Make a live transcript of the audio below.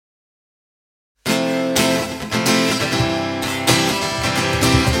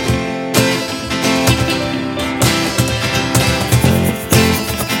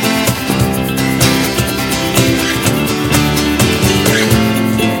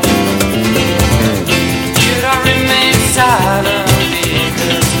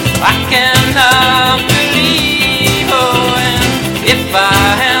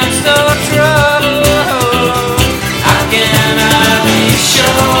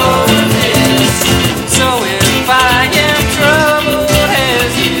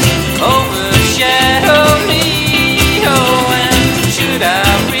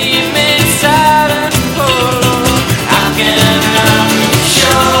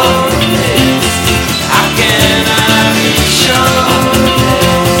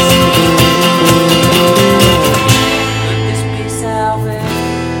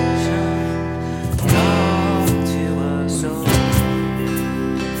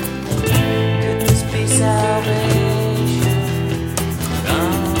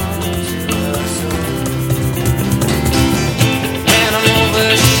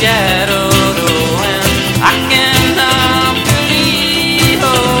shadowed, oh, and I cannot believe,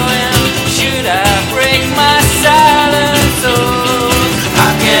 oh, and should I break my silence, oh, how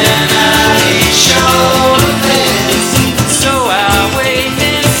can I be sure of this? So I wait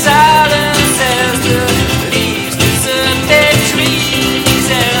in silence as the leaves desert their trees,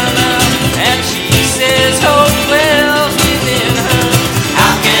 and she says hope dwells within her.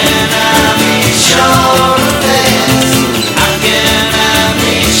 How can I be sure of this? How can I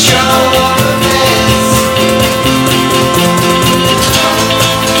be sure of this?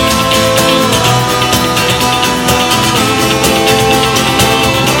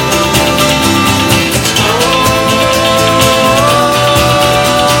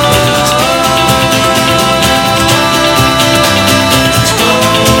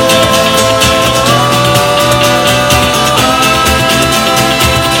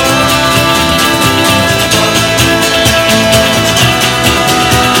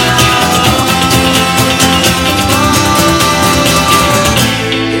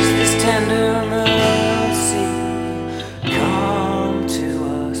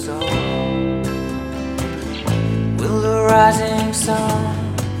 Rising sun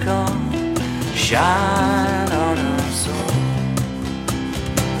come shine on us all.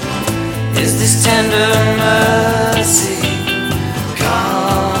 Is this tender mercy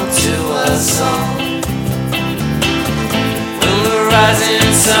come to us all? Will the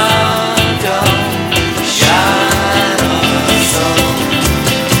rising sun come shine on us all?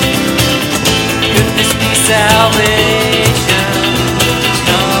 Could this be salvation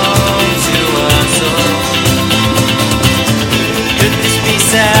come to us all? Could this be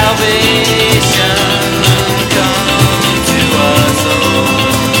salvation come to us all?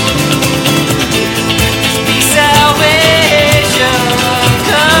 Could this be salvation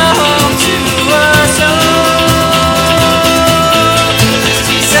come to us all? Could this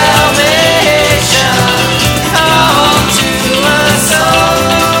be salvation come to us all?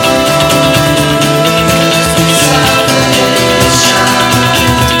 Could this be salvation come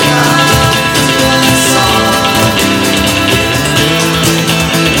to us all?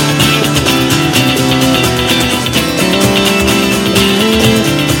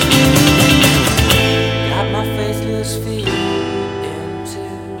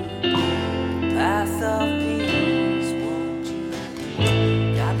 Path of peace, won't you?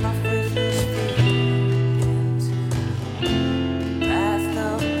 Guide my faithless feet into path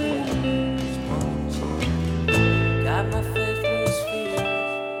of peace, won't you? Guide my faithless feet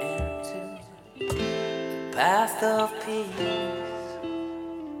into path of peace.